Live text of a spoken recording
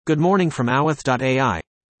Good morning from OWITH.ai,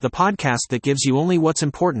 the podcast that gives you only what's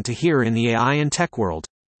important to hear in the AI and tech world.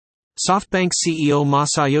 SoftBank's CEO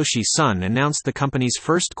Masayoshi Son announced the company's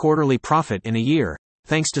first quarterly profit in a year,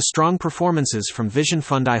 thanks to strong performances from Vision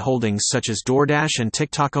Fund holdings such as DoorDash and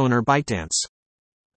TikTok owner ByteDance.